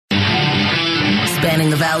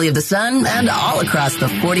spanning the Valley of the Sun and all across the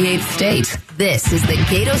 48th state. This is the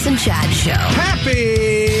Gatos and Chad Show.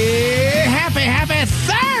 Happy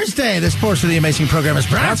Thursday! This portion of the amazing program is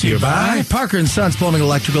brought to you by Parker & Sons Plumbing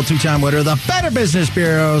Electrical, two-time winner of the Better Business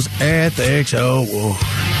Bureau's Ethics Award.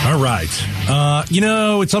 All right.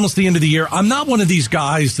 It's almost the end of the year. I'm not one of these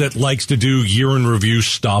guys that likes to do year-in-review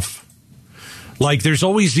stuff. Like, there's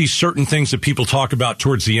always these certain things that people talk about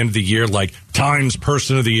towards the end of the year, like Times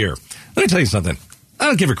Person of the Year. Let me tell you something. I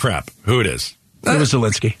don't give a crap who it is. It was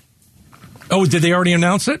Zelensky. Oh, did they already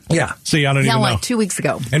announce it? Yeah. See, I don't even know. like 2 weeks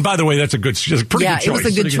ago. And by the way, that's a pretty good choice. Yeah, it was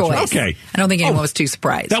a good choice. Okay. I don't think anyone was too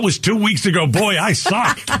surprised. That was 2 weeks ago. Boy, I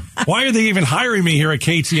suck. Why are they even hiring me here at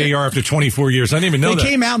KTAR after 24 years? I didn't even know that. They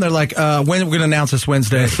came out and they're like, when we're going to announce this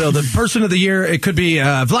Wednesday. So the person of the year, it could be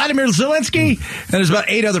Vladimir Zelensky, and there's about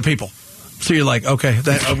 8 other people. So you're like, okay,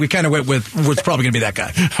 we kind of went with what's probably going to be that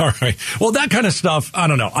guy. All right. Well, that kind of stuff, I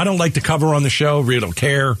don't know. I don't like to cover on the show. Really don't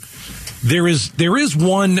care. There is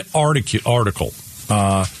one article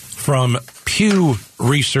from Pew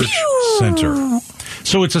Research Center.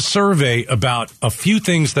 So it's a survey about a few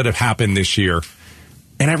things that have happened this year,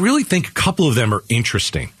 and I really think a couple of them are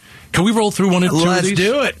interesting. Can we roll through one or two of these? Let's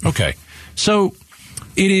do it. Okay. So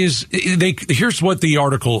it is. Here's what the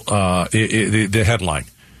article, the headline: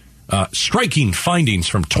 striking findings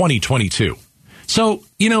from 2022. So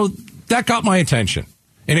that got my attention.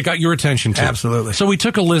 And it got your attention, too. Absolutely. So we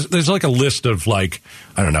took a list. There's like a list of I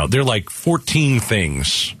don't know. They're like 14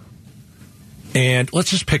 things. And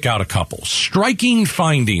let's just pick out a couple. Striking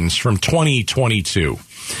findings from 2022.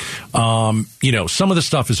 Some of the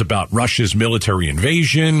stuff is about Russia's military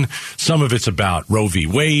invasion. Some of it's about Roe v.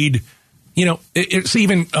 Wade. It's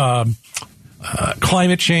even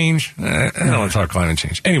climate change. I don't want to talk climate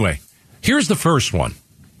change. Anyway, here's the first one.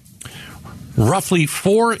 Roughly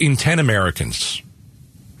 4 in 10 Americans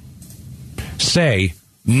say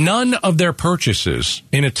none of their purchases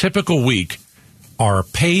in a typical week are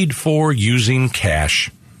paid for using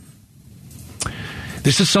cash.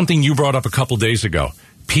 This is something you brought up a couple days ago.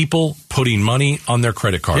 People putting money on their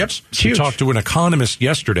credit cards. Yep, we talked to an economist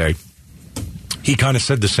yesterday. He kind of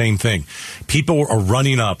said the same thing. People are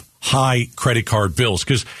running up high credit card bills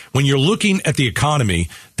because when you're looking at the economy,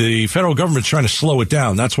 the federal government's trying to slow it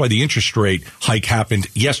down. That's why the interest rate hike happened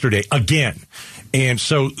yesterday again. And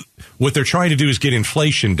so what they're trying to do is get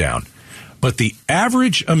inflation down. But the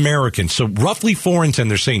average American, so roughly 4 in 10,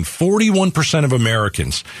 they're saying 41% of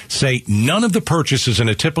Americans say none of the purchases in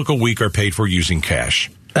a typical week are paid for using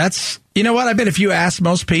cash. That's, you know what? I bet if you ask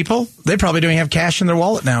most people, they probably don't have cash in their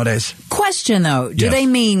wallet nowadays. Question, though. Do they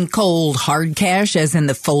mean cold hard cash, as in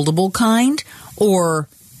the foldable kind? Or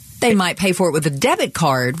they might pay for it with a debit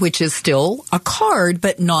card, which is still a card,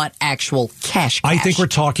 but not actual cash. I think we're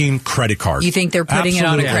talking credit card. You think they're putting it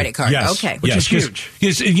on a credit card? Yes. Okay. Which is huge.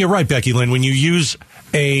 Yes, you're right, Becky Lynn. When you use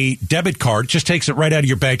a debit card, it just takes it right out of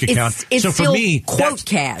your bank account. It's so still, for me, quote,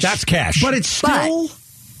 cash. That's cash. But it's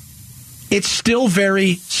still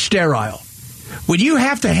very sterile. When you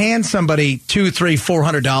have to hand somebody $200,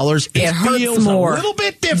 $300, $400, it feels more. a little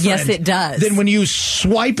bit different. Yes, it does. Than when you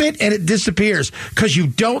swipe it and it disappears because you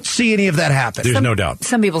don't see any of that happen. There's no doubt.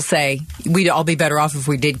 Some people say we'd all be better off if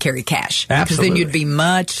we did carry cash. Absolutely. Because then you'd be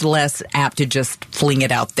much less apt to just fling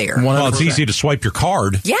it out there. 100%. Well, it's easy to swipe your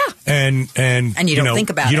card. Yeah. And you don't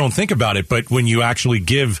think about it. You don't think about it, but when you actually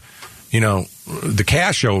give, the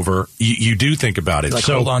cash over, you do think about it. Like,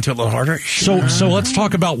 hold on to it a little harder. So let's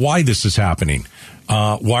talk about why this is happening.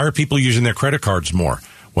 Why are people using their credit cards more?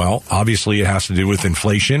 Well, obviously it has to do with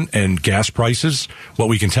inflation and gas prices. What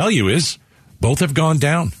we can tell you is both have gone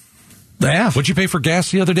down. They have. What'd you pay for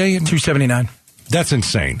gas the other day? $2.79. That's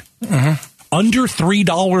insane. Mm-hmm. Under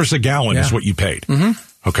 $3 a gallon is what you paid.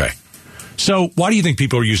 Mm-hmm. Okay. So why do you think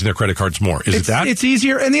people are using their credit cards more? Is it that? It's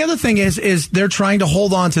easier. And the other thing is they're trying to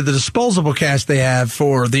hold on to the disposable cash they have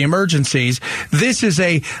for the emergencies. This is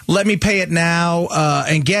a let me pay it now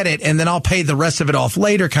and get it, and then I'll pay the rest of it off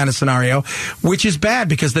later kind of scenario, which is bad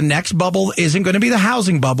because the next bubble isn't going to be the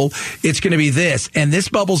housing bubble. It's going to be this. And this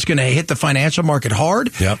bubble is going to hit the financial market hard,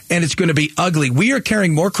 and it's going to be ugly. We are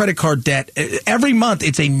carrying more credit card debt. Every month,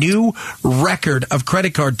 it's a new record of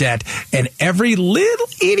credit card debt, and every little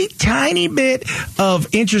itty tiny bit of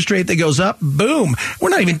interest rate that goes up, boom.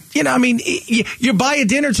 We're not even, you buy a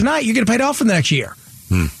dinner tonight, you're going to pay it off for the next year.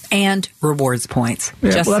 And rewards points.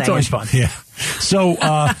 Yeah, Just that's saying. always fun. Yeah. So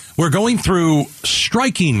we're going through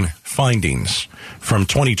striking findings from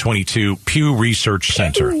 2022 Pew Research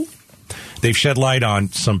Center. They've shed light on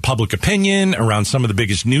some public opinion around some of the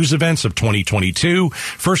biggest news events of 2022.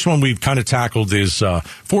 First one we've kind of tackled is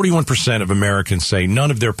 41% of Americans say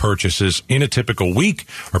none of their purchases in a typical week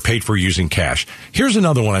are paid for using cash. Here's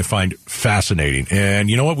another one I find fascinating. And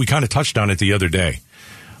you know what? We kind of touched on it the other day.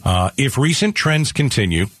 If recent trends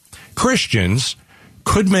continue, Christians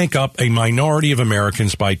could make up a minority of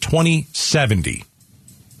Americans by 2070.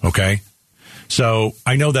 Okay? So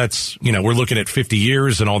I know that's, we're looking at 50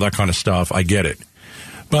 years and all that kind of stuff. I get it.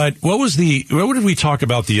 But what did we talk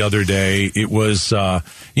about the other day? It was,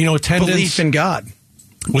 attendance. Belief in God.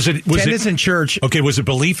 Attendance in church. Okay, was it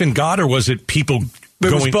belief in God or was it people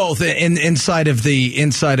It was both inside of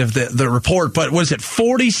the report, but was it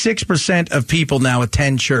 46% of people now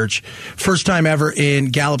attend church? First time ever in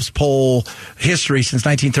Gallup's poll history since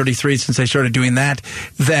 1933, since they started doing that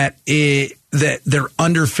they're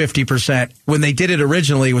under 50%. When they did it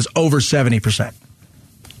originally, it was over 70%.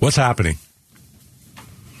 What's happening?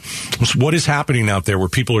 What is happening out there where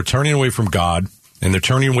people are turning away from God and they're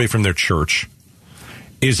turning away from their church?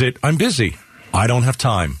 Is it, I'm busy, I don't have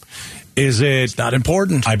time? Is it, it's not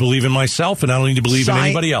important. I believe in myself and I don't need to believe in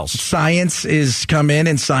anybody else? Science is come in,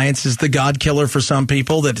 and science is the God killer for some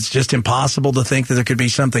people, that it's just impossible to think that there could be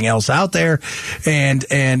something else out there. And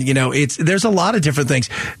there's a lot of different things.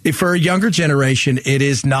 For a younger generation, it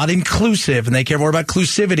is not inclusive, and they care more about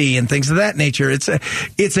inclusivity and things of that nature. It's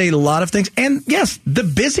a lot of things. And yes, the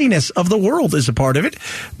busyness of the world is a part of it.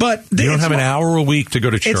 But you don't have an hour a week to go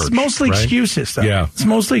to church. It's mostly excuses, though. Yeah. It's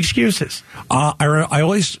mostly excuses. I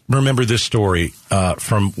always remember this story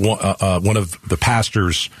from one of the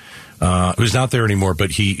pastors who's not there anymore, but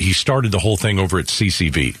he started the whole thing over at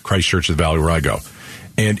CCV, Christ Church of the Valley, where I go.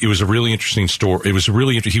 And it was a really interesting story. It was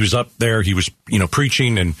he was up there, he was,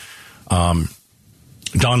 preaching, and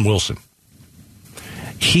Don Wilson.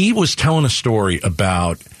 He was telling a story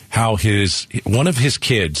about how one of his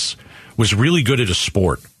kids was really good at a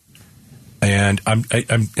sport. And I'm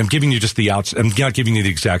giving you just I'm not giving you the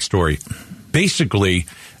exact story. Basically,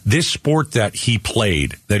 this sport that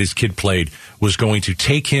his kid played, was going to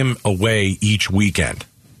take him away each weekend.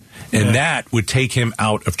 And that would take him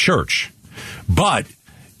out of church. But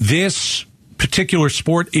this particular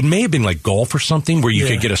sport, it may have been like golf or something where you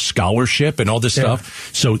could get a scholarship and all this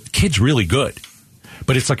stuff. So kid's really good.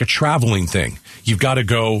 But it's like a traveling thing. You've got to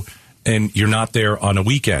go and you're not there on a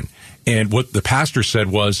weekend. And what the pastor said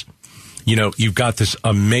was, you've got this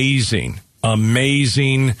amazing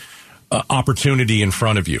opportunity in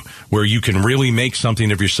front of you where you can really make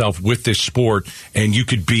something of yourself with this sport, and you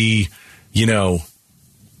could be,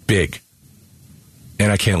 big.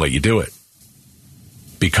 And I can't let you do it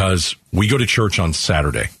because we go to church on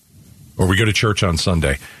Saturday or we go to church on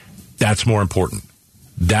Sunday. That's more important.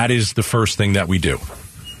 That is the first thing that we do.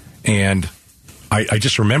 And I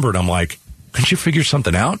just remembered, I'm like, couldn't you figure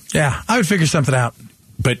something out? Yeah, I would figure something out.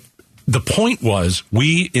 But the point was,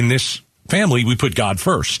 we in this family, we put God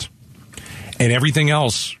first. And everything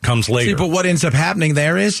else comes later. See, but what ends up happening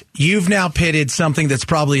there is you've now pitted something that's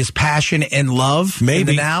probably his passion and love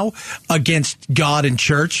maybe now against God and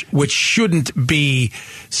church, which shouldn't be.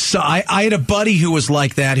 So I had a buddy who was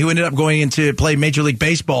like that, who ended up going into play Major League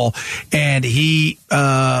Baseball, and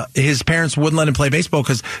his parents wouldn't let him play baseball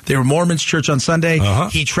because they were Mormons, church on Sunday.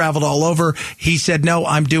 He traveled all over. He said, "No,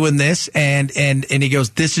 I'm doing this," and he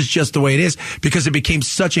goes, "This is just the way it is," because it became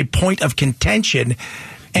such a point of contention.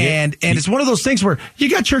 And it's one of those things where you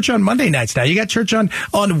got church on Monday nights now. You got church on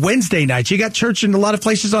Wednesday nights. You got church in a lot of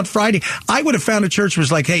places on Friday. I would have found a church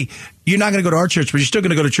was like, hey, you're not going to go to our church, but you're still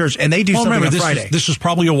going to go to church. And they do something on Friday. This was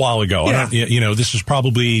probably a while ago. Yeah. This was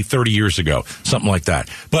probably 30 years ago, something like that.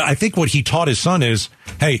 But I think what he taught his son is,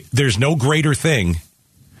 hey, there's no greater thing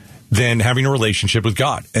than having a relationship with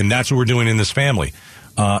God. And that's what we're doing in this family.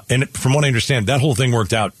 And from what I understand, that whole thing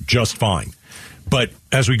worked out just fine. But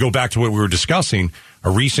as we go back to what we were discussing, a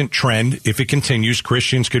recent trend, if it continues,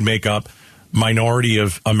 Christians could make up minority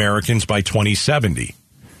of Americans by 2070.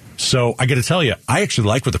 So I got to tell you, I actually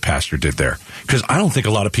like what the pastor did there because I don't think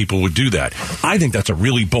a lot of people would do that. I think that's a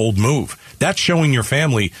really bold move. That's showing your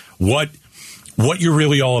family what you're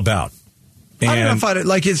really all about. And I don't know if I'd,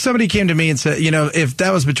 like, if somebody came to me and said, if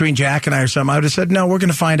that was between Jack and I or something, I would have said, no, we're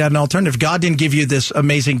going to find out an alternative. God didn't give you this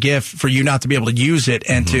amazing gift for you not to be able to use it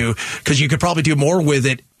and because you could probably do more with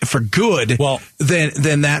it for good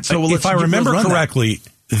than that. So if I remember correctly,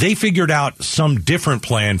 they figured out some different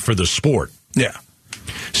plan for the sport. Yeah.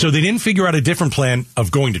 So they didn't figure out a different plan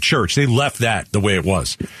of going to church. They left that the way it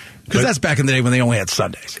was. Because that's back in the day when they only had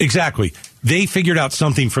Sundays. Exactly. they figured out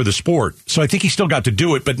something for the sport. So I think he still got to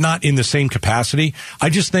do it, but not in the same capacity. I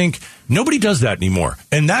just think nobody does that anymore.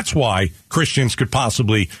 And that's why Christians could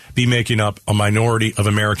possibly be making up a minority of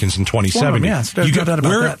Americans in 2070. Yeah, you got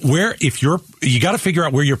you got to figure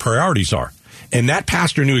out where your priorities are. And that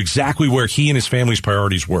pastor knew exactly where he and his family's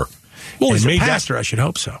priorities were. Well, he's a pastor, I should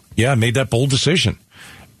hope so. Yeah, made that bold decision.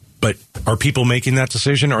 But are people making that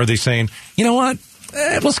decision? Or are they saying, you know what?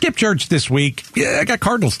 We'll skip church this week. Yeah, I got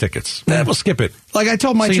Cardinals tickets. We'll skip it. Like I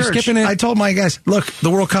told my church, I told my guys, look, the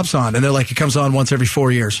World Cup's on. And they're like, it comes on once every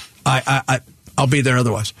 4 years. I'll be there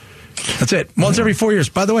otherwise. That's it. Once every 4 years.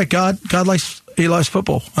 By the way, God likes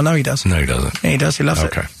football. I know he does. No, he doesn't. Yeah, he does. He loves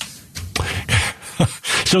it. Okay.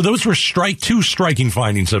 So those were two striking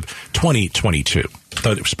findings of 2022.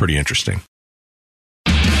 Thought it was pretty interesting.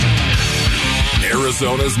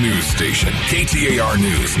 Arizona's news station, KTAR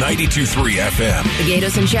News, 92.3 FM. The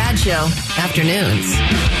Gatos and Chad Show, afternoons.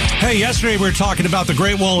 Hey, yesterday we were talking about the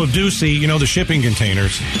Great Wall of Ducey, the shipping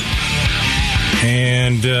containers.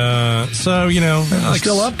 And so,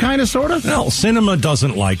 still up, kind of, sort of? No, Cinema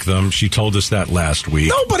doesn't like them. She told us that last week.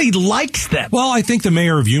 Nobody likes them. Well, I think the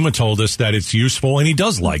mayor of Yuma told us that it's useful, and he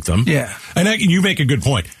does like them. Yeah. And you make a good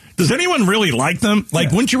point. Does anyone really like them?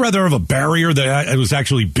 Wouldn't you rather have a barrier that was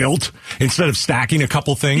actually built instead of stacking a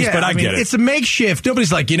couple things? Yeah, but I get it. It's a makeshift.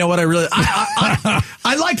 Nobody's like, you know what?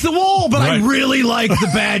 I like the wall, but right. I really like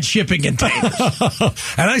the bad shipping containers.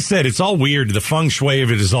 And I said, it's all weird. The feng shui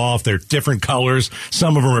of it is off. They're different colors.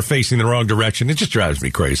 Some of them are facing the wrong direction. It just drives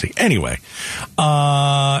me crazy. Anyway,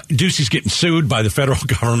 Ducey's getting sued by the federal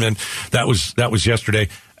government. That was yesterday.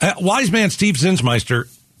 Wise man Steve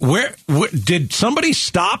Zinsmeister, where did somebody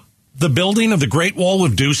stop the building of the Great Wall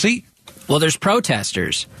of Ducey? Well, there's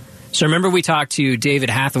protesters. So remember we talked to David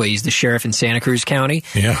Hathaway, he's the sheriff in Santa Cruz County.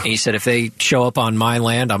 Yeah. And he said if they show up on my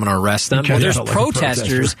land, I'm going to arrest them. Okay, well, there's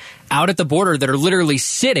protesters out at the border that are literally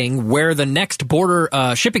sitting where the next border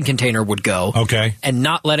shipping container would go. Okay. And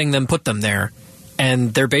not letting them put them there.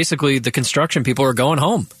 And they're basically, the construction people are going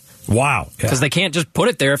home. Wow. Because they can't just put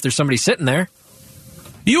it there if there's somebody sitting there.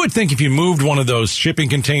 You would think if you moved one of those shipping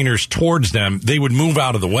containers towards them, they would move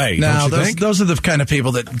out of the way. No, don't you think? Those are the kind of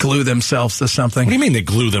people that glue themselves to something. What do you mean they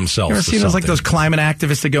glue themselves you ever to seen something? Those, those climate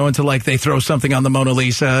activists that go into, they throw something on the Mona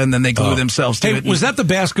Lisa and then they glue themselves to it. Was that the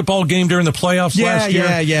basketball game during the playoffs last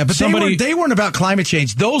year? Yeah. But they weren't about climate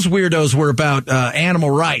change. Those weirdos were about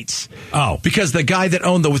animal rights. Oh. Because the guy that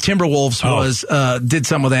owned the Timberwolves did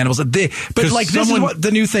something with animals. This is what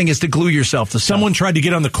the new thing is, to glue yourself to something. Someone tried to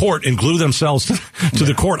get on the court and glue themselves to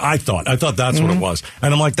the court, I thought. I thought that's what it was.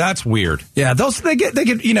 And I'm like, that's weird. Yeah, they get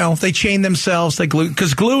they chain themselves, they glue,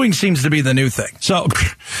 because gluing seems to be the new thing. So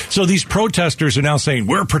these protesters are now saying,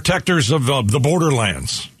 we're protectors of the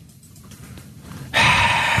borderlands.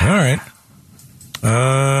 All right.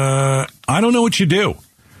 I don't know what you do.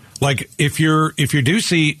 If you're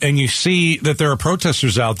Ducey and you see that there are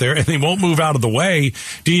protesters out there and they won't move out of the way,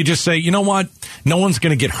 do you just say, you know what? No one's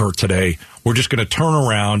going to get hurt today. We're just going to turn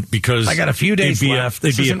around because I got a few days left.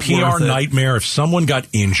 It'd be a PR nightmare if someone got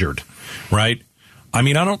injured, right? I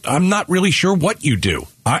mean, I'm not really sure what you do.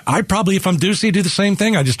 I probably, if I'm Ducey, do the same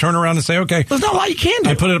thing. I just turn around and say, okay. There's not a lot you can do.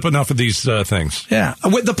 I put up enough of these things. Yeah.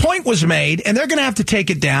 The point was made, and they're going to have to take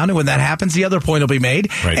it down. And when that happens, the other point will be made.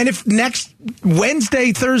 Right. And if next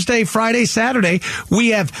Wednesday, Thursday, Friday, Saturday, we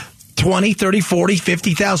have 20, 30, 40,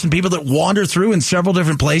 50,000 people that wander through in several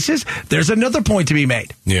different places, there's another point to be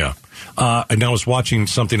made. Yeah. And I was watching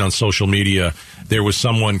something on social media. There was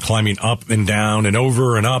someone climbing up and down and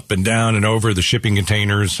over and up and down and over the shipping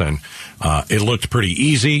containers, and it looked pretty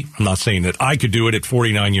easy. I'm not saying that I could do it at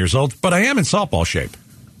 49 years old, but I am in softball shape.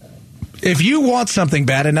 If you want something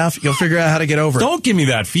bad enough, you'll figure out how to get over it. Don't give me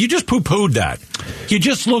that. You just poo-pooed that. You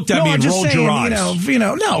just looked at me and rolled your eyes. No,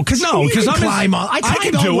 because I'm climb on. I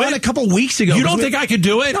can do it a couple weeks ago. You don't think I could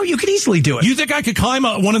do it? No, you could easily do it. You think I could climb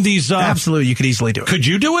one of these? Absolutely, you could easily do it. Could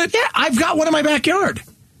you do it? Yeah, I've got one in my backyard.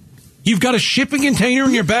 You've got a shipping container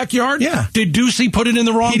in your backyard? Yeah. Did Ducey put it in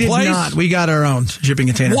the wrong place? He did not. We got our own shipping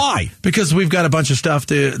container. Why? Because we've got a bunch of stuff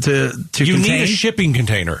to You contain. need a shipping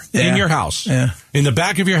container in your house. Yeah. In the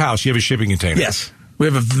back of your house, you have a shipping container. Yes. We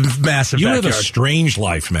have a massive You backyard. have a strange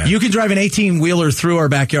life, man. You can drive an 18-wheeler through our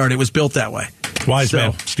backyard. It was built that way. Wise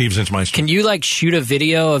man, Steve Zinsmeister. Can you shoot a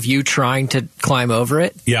video of you trying to climb over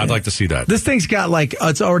it? Yeah, I'd like to see that. This thing's got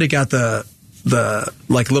it's already got the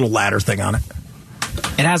little ladder thing on it.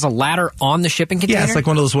 It has a ladder on the shipping container? Yeah, it's like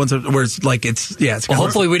one of those ones where it's it's well,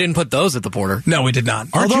 hopefully we didn't put those at the border. No, we did not.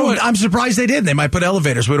 Although I'm surprised they did. They might put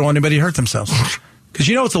elevators. We don't want anybody to hurt themselves. Because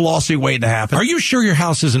it's a lawsuit waiting to happen. Are you sure your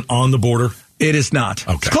house isn't on the border? It is not.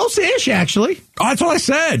 Okay. It's close-ish, actually. Oh, that's what I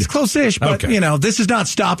said. It's close-ish, but, this is not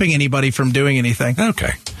stopping anybody from doing anything.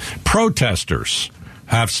 Okay. Protesters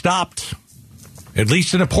have stopped, at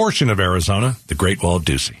least in a portion of Arizona, the Great Wall of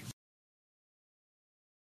Ducey.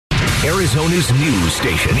 Arizona's news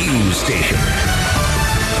station.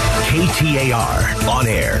 KTAR. On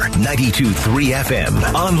air, 92.3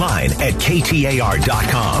 FM. Online at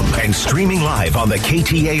KTAR.com. And streaming live on the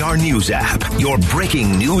KTAR News app. Your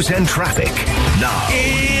breaking news and traffic. Now.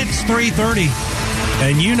 It's 3:30.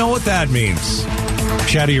 And you know what that means.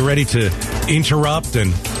 Chad, are you ready to interrupt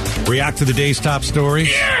and react to the day's top story?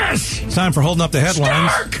 Yes! It's time for Holding Up the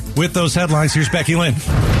Headlines. Stark! With those headlines, here's Becky Lynn.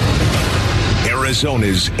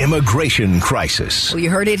 Arizona's immigration crisis. Well, you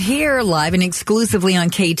heard it here, live and exclusively on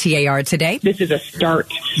KTAR today. This is a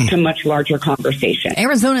start to much larger conversation.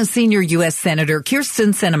 Arizona's senior U.S. Senator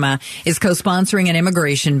Kyrsten Sinema is co-sponsoring an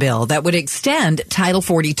immigration bill that would extend Title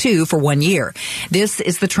 42 for 1 year. This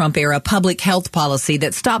is the Trump-era public health policy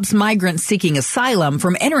that stops migrants seeking asylum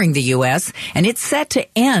from entering the U.S., and it's set to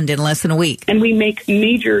end in less than a week. And we make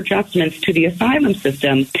major adjustments to the asylum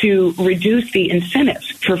system to reduce the incentives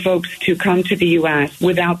for folks to come to the U.S.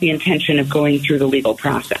 without the intention of going through the legal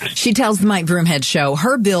process. She tells the Mike Broomhead Show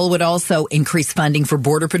her bill would also increase funding for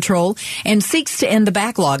Border Patrol and seeks to end the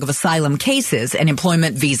backlog of asylum cases and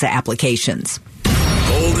employment visa applications.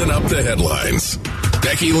 Holding up the headlines.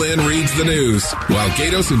 Becky Lynn reads the news while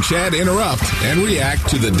Gatos and Chad interrupt and react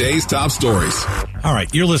to the day's top stories. All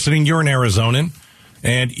right, you're listening. You're an Arizonan,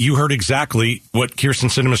 and you heard exactly what Kyrsten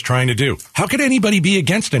Sinema is trying to do. How could anybody be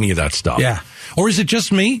against any of that stuff? Yeah. Or is it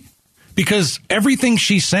just me? Because everything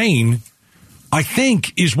she's saying, I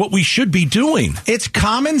think, is what we should be doing. It's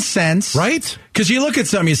common sense. Right? Because you look at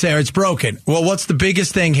something, you say, it's broken. Well, what's the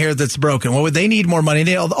biggest thing here that's broken? Well, they need more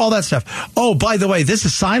money, all that stuff. Oh, by the way, this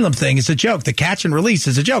asylum thing is a joke. The catch and release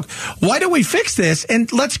is a joke. Why don't we fix this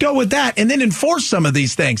and let's go with that and then enforce some of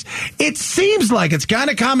these things? It seems like it's kind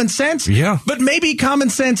of common sense. Yeah. But maybe common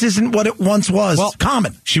sense isn't what it once was. Well,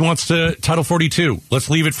 common. She wants to Title 42. Let's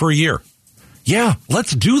leave it for a year. Yeah,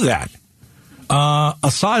 let's do that.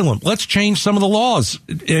 Asylum. Let's change some of the laws.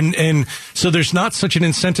 And so there's not such an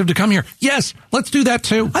incentive to come here. Yes, let's do that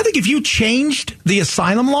too. I think if you changed the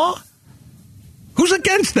asylum law, who's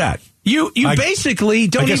against that? You basically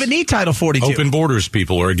don't even need Title 42. Open borders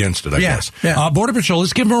people are against it, I guess. Yeah. Border Patrol,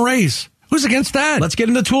 let's give them a raise. Who's against that? Let's get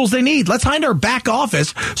them the tools they need. Let's find our back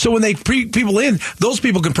office so when they bring people in, those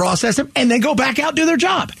people can process them and then go back out and do their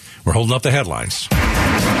job. We're holding up the headlines.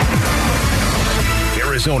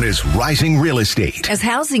 Arizona's rising real estate. As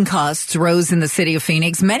housing costs rose in the city of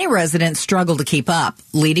Phoenix, many residents struggle to keep up,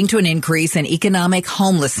 leading to an increase in economic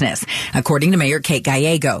homelessness, according to Mayor Kate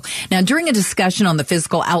Gallego. Now, during a discussion on the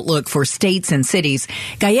fiscal outlook for states and cities,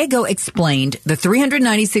 Gallego explained the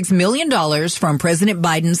 $396 million from President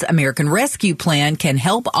Biden's American Rescue Plan can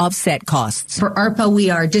help offset costs. For ARPA, we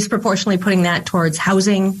are disproportionately putting that towards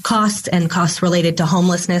housing costs and costs related to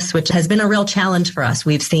homelessness, which has been a real challenge for us.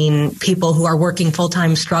 We've seen people who are working full-time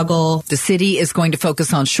struggle. The city is going to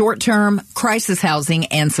focus on short-term crisis housing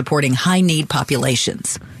and supporting high-need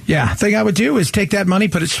populations. Yeah, thing I would do is take that money,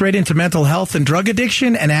 put it straight into mental health and drug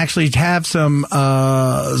addiction, and actually have some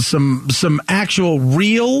actual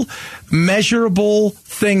real measurable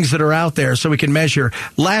things that are out there so we can measure.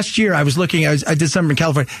 Last year, I was looking, I did something in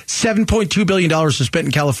California. $7.2 billion was spent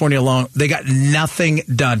in California alone. They got nothing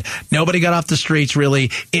done. Nobody got off the streets,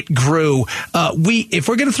 really. It grew. If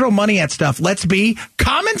we're going to throw money at stuff, let's be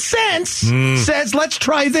common sense says let's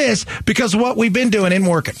try this because what we've been doing ain't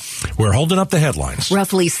working. We're holding up the headlines.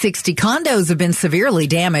 Roughly 60 condos have been severely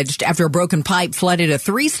damaged after a broken pipe flooded a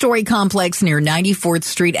 3-story complex near 94th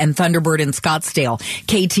Street and Thunderbird in Scottsdale.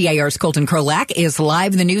 KTAR's Colton Krolak is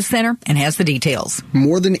live in the news center and has the details.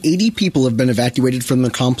 More than 80 people have been evacuated from the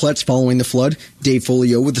complex following the flood. Dave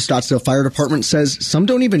Folio with the Scottsdale Fire Department says some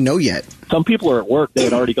don't even know yet. Some people are at work. They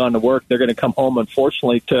had already gone to work. They're going to come home,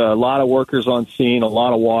 unfortunately, to a lot of workers on scene, a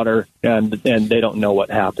lot of water, and they don't know what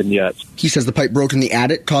happened yet. He says the pipe broke in the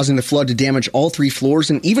attic, causing the flood to damage all 3 floors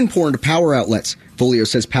and even pour into power outlets. Folio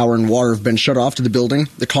says power and water have been shut off to the building.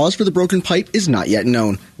 The cause for the broken pipe is not yet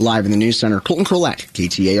known. Live in the news center, Colton Krolak,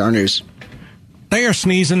 KTAR News. I hear a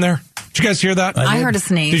sneeze in there. Did you guys hear that? I heard a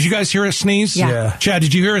sneeze. Did you guys hear a sneeze? Yeah. Chad,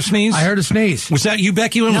 did you hear a sneeze? I heard a sneeze. Was that you,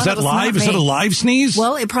 Becky? Was that live? Is that a live sneeze?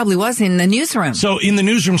 Well, it probably was in the newsroom. So in the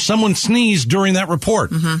newsroom, someone sneezed during that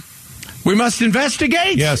report. Mm-hmm. We must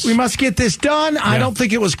investigate. Yes. We must get this done. Yeah. I don't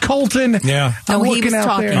think it was Colton. Yeah. No, he was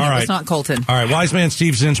talking. All right. It was not Colton. All right. Wise man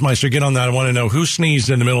Steve Zinsmeister, get on that. I want to know who sneezed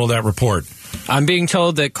in the middle of that report. I'm being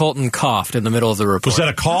told that Colton coughed in the middle of the report. Was that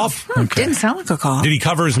a cough? Didn't sound like a cough. Did he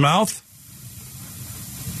cover his mouth?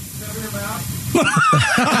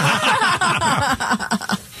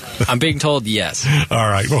 I'm being told yes. All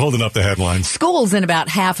right, we're holding up the headlines. Schools in about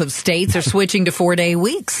half of states are switching to 4-day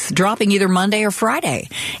weeks, dropping either Monday or Friday.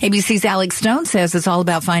 ABC's Alex Stone says it's all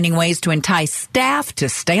about finding ways to entice staff to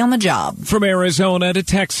stay on the job. From Arizona to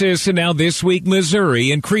Texas and now this week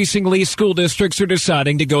Missouri, increasingly school districts are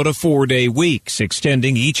deciding to go to 4-day weeks,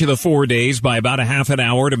 extending each of the 4 days by about a half an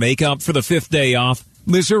hour to make up for the 5th day off.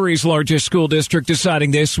 Missouri's largest school district deciding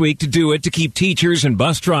this week to do it to keep teachers and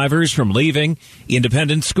bus drivers from leaving.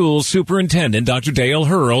 Independent School Superintendent Dr. Dale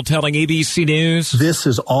Hurl telling ABC News. This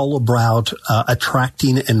is all about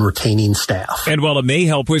attracting and retaining staff. And while it may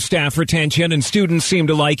help with staff retention and students seem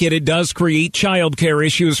to like it, it does create childcare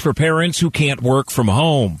issues for parents who can't work from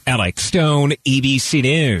home. Alex Stone, ABC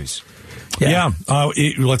News. Yeah.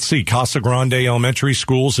 Let's see. Casa Grande Elementary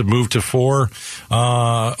schools have moved to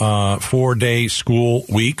 4-day school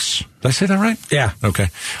weeks. Did I say that right? Yeah. Okay.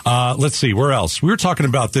 Let's see. Where else? We were talking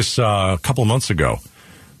about this a couple of months ago.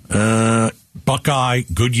 Buckeye,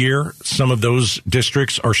 Goodyear, some of those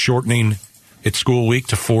districts are shortening its school week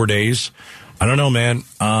to 4 days. I don't know, man.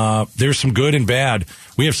 There's some good and bad.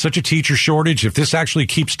 We have such a teacher shortage. If this actually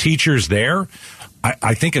keeps teachers there,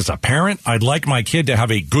 I think as a parent, I'd like my kid to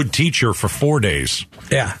have a good teacher for 4 days.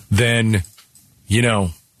 Yeah. Then,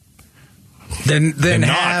 Then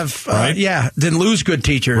have, right? Then lose good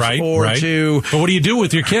teachers. Right, But what do you do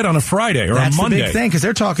with your kid on a Friday or a Monday? That's the big thing, because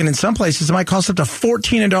they're talking in some places it might cost up to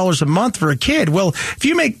 $1,400 a month for a kid. Well, if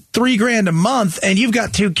you make $3,000 a month and you've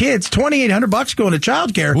got 2 kids, $2,800 going to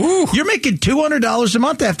childcare, you're making $200 a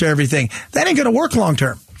month after everything. That ain't going to work long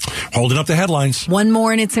term. Holding up the headlines. One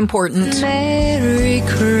more, and it's important. Merry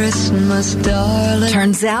Christmas, darling.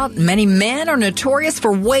 Turns out many men are notorious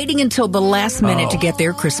for waiting until the last minute to get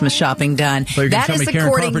their Christmas shopping done. That is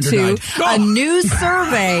according to a new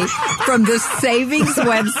survey from the savings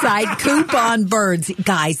website Coupon Birds.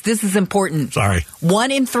 Guys, this is important. Sorry. 1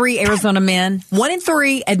 in 3 Arizona men, 1 in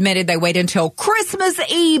 3 admitted they wait until Christmas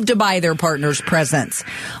Eve to buy their partner's presents.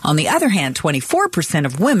 On the other hand, 24%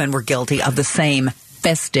 of women were guilty of the same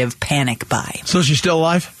festive panic buy. So she's still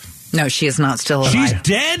alive? No, she is not still alive. She's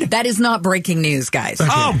dead? That is not breaking news, guys. Okay.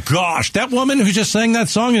 Oh, gosh. That woman who just sang that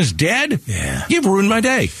song is dead? Yeah. You've ruined my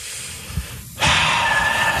day.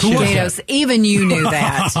 Gatos, even you knew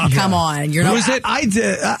that. Come on. You're not. Who is it? I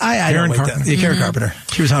did. I don't like that. Karen Carpenter.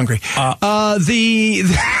 She was hungry. I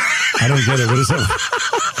don't get it.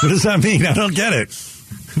 What does that mean? I don't get it.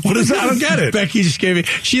 What is that? I don't get it. Becky just gave me.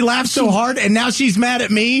 She laughed so hard, and now she's mad at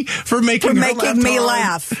me for making me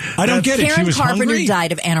laugh. I don't get it. Karen She was Carpenter hungry?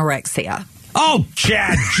 died of anorexia. Oh,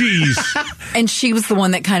 Chad, jeez. And she was the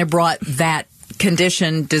one that kind of brought that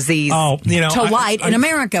disease to light in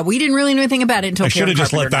America. We didn't really know anything about it until I should have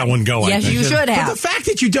just let that one go. Yes, you should have. But the fact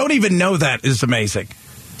that you don't even know that is amazing.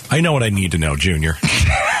 I know what I need to know, Junior.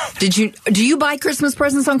 Do you buy Christmas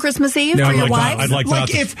presents on Christmas Eve for your wife? I'd like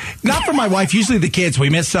not. If not for my wife, usually the kids. We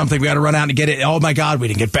missed something. We got to run out and get it. Oh my God, we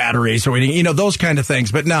didn't get batteries, or we didn't, those kind of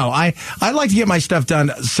things. But no, I like to get my stuff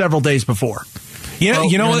done several days before. You know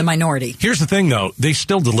you're what? in the minority. Here's the thing, though. They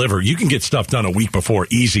still deliver. You can get stuff done a week before,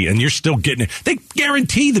 easy, and you're still getting it. They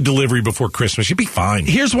guarantee the delivery before Christmas. You'll be fine.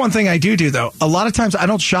 Here's one thing I do, though. A lot of times I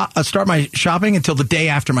don't start my shopping until the day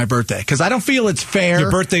after my birthday, because I don't feel it's fair.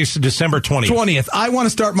 Your birthday's December 20th. 20th. I want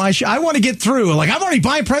to start I want to get through. Like, I'm already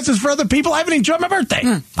buying presents for other people. I haven't enjoyed my birthday.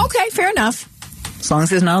 Okay, fair enough. As long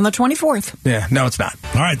as it's not on the 24th. Yeah, no, it's not.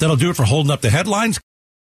 All right, that'll do it for holding up the headlines.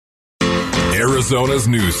 Arizona's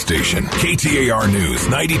news station, KTAR News,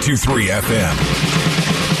 92.3 FM.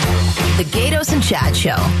 The Gatos and Chad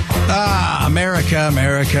Show. America. I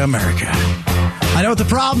know what the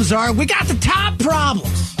problems are. We got the top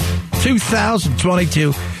problems.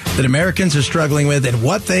 2022 that Americans are struggling with and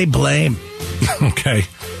what they blame. Okay.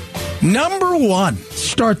 Number 1,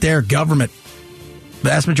 start there, government. The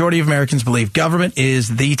vast majority of Americans believe government is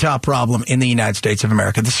the top problem in the United States of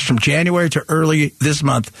America. This is from January to early this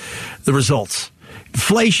month, the results.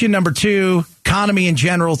 Inflation, number 2. Economy in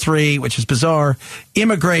general, 3, which is bizarre.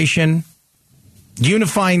 Immigration,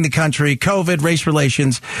 unifying the country, COVID, race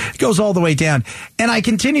relations. It goes all the way down. And I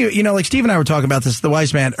continue, like Steve and I were talking about this, the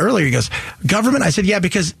wise man earlier. He goes, government? I said, yeah,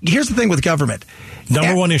 because here's the thing with government.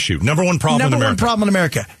 Number 1 issue. Number 1 problem in America. Number 1 problem in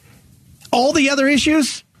America. All the other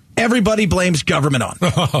issues, everybody blames government on.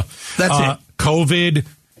 That's it. COVID,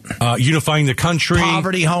 unifying the country.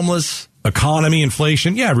 Poverty, homeless. Economy,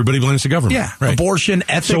 inflation. Yeah, everybody blames the government. Yeah. Right. Abortion,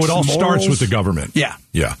 ethics, So it all morals. starts with the government. Yeah.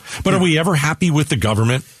 Yeah. But are we ever happy with the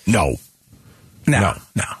government? No. No.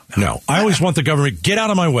 I always want the government, get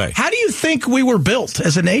out of my way. How do you think we were built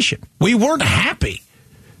as a nation? We weren't happy.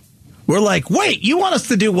 We're like, wait, you want us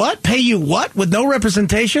to do what? Pay you what? With no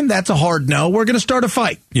representation? That's a hard no. We're going to start a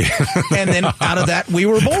fight. Yeah. And then out of that, we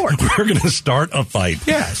were born. We're going to start a fight.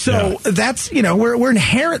 Yeah. So that's, we're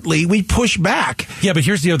inherently, we push back. Yeah, but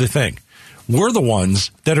here's the other thing. We're the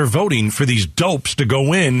ones that are voting for these dopes to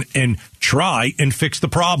go in and try and fix the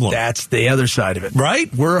problem. That's the other side of it.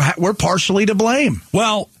 Right? We're partially to blame.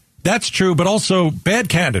 Well, that's true, but also bad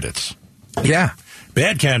candidates. Yeah.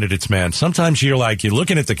 Bad candidates, man. Sometimes you're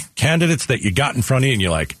looking at the candidates that you got in front of you and you're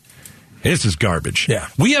like, this is garbage. Yeah.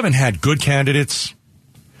 We haven't had good candidates.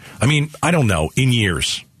 I mean, I don't know, in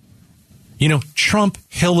years. Trump,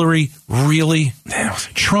 Hillary, really?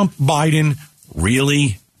 Trump, Biden,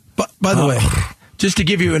 really? But by the way, just to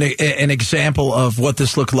give you an example of what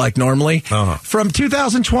this looked like normally, from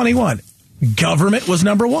 2021, government was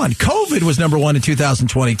number one. COVID was number one in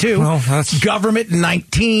 2022. Well, that's government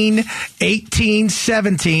 19, 18,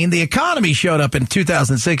 17. The economy showed up in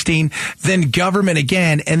 2016, then government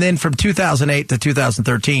again. And then from 2008 to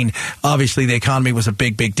 2013, obviously the economy was a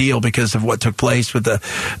big, big deal because of what took place with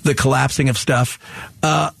the collapsing of stuff.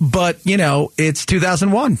 But, it's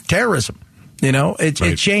 2001, terrorism.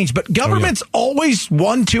 It changed. But government's always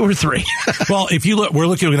 1, 2, or 3. Well, if you look, we're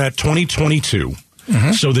looking at 2022.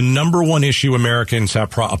 Mm-hmm. So the number one issue Americans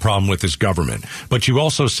have a problem with is government. But you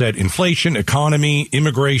also said inflation, economy,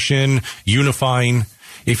 immigration, unifying.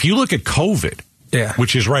 If you look at COVID,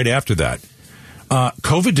 which is right after that,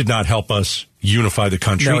 COVID did not help us unify the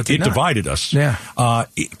country. No, it divided us. Yeah.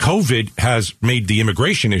 COVID has made the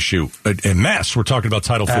immigration issue a mess. We're talking about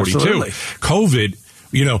Title 42. Absolutely. COVID,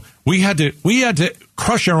 we had to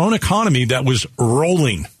crush our own economy that was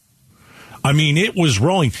rolling. I mean, it was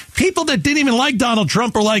rolling. People that didn't even like Donald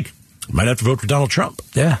Trump were like, might have to vote for Donald Trump.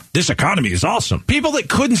 Yeah. This economy is awesome. People that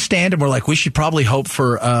couldn't stand him were like, we should probably hope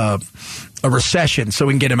for a recession so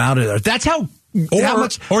we can get him out of there. That's how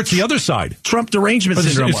much. Or it's the other side. Trump derangement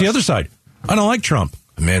syndrome. It's the other side. I don't like Trump.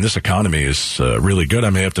 Man, this economy is really good. I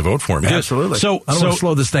may have to vote for him. Absolutely. So I don't want to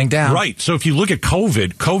slow this thing down. Right. So if you look at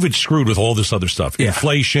COVID screwed with all this other stuff. Yeah.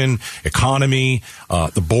 Inflation, economy,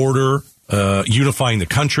 the border, unifying the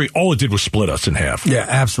country. All it did was split us in half. Yeah,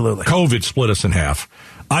 absolutely. COVID split us in half.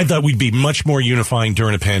 I thought we'd be much more unifying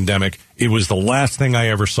during a pandemic. It was the last thing I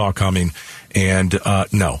ever saw coming. And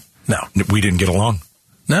no, we didn't get along.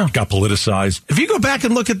 No. Got politicized. If you go back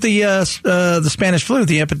and look at the Spanish flu,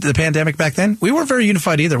 the pandemic back then, we weren't very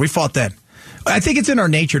unified either. We fought then. I think it's in our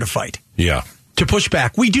nature to fight. Yeah. To push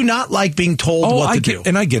back. We do not like being told what to do.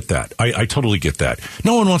 And I get that. I totally get that.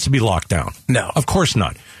 No one wants to be locked down. No. Of course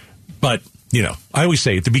not. But, I always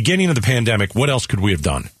say, at the beginning of the pandemic, what else could we have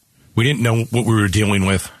done? We didn't know what we were dealing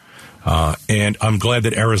with. And I'm glad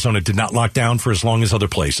that Arizona did not lock down for as long as other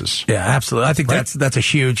places. Yeah, absolutely. I think that's a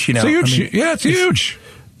huge, It's huge. It's huge.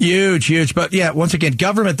 Huge. But yeah, once again,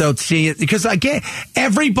 government, though, see it, because again,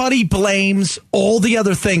 everybody blames all the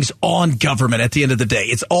other things on government at the end of the day.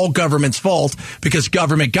 It's all government's fault because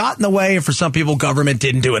government got in the way, and for some people, government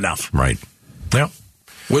didn't do enough. Right. Yeah.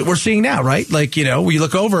 We're seeing now, right? Like, we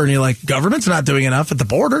look over and you're like, government's not doing enough at the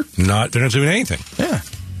border. They're not doing anything. Yeah.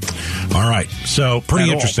 All right. So pretty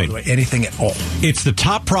interesting. By the way, anything at all. It's the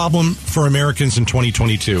top problem for Americans in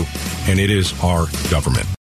 2022, and it is our government.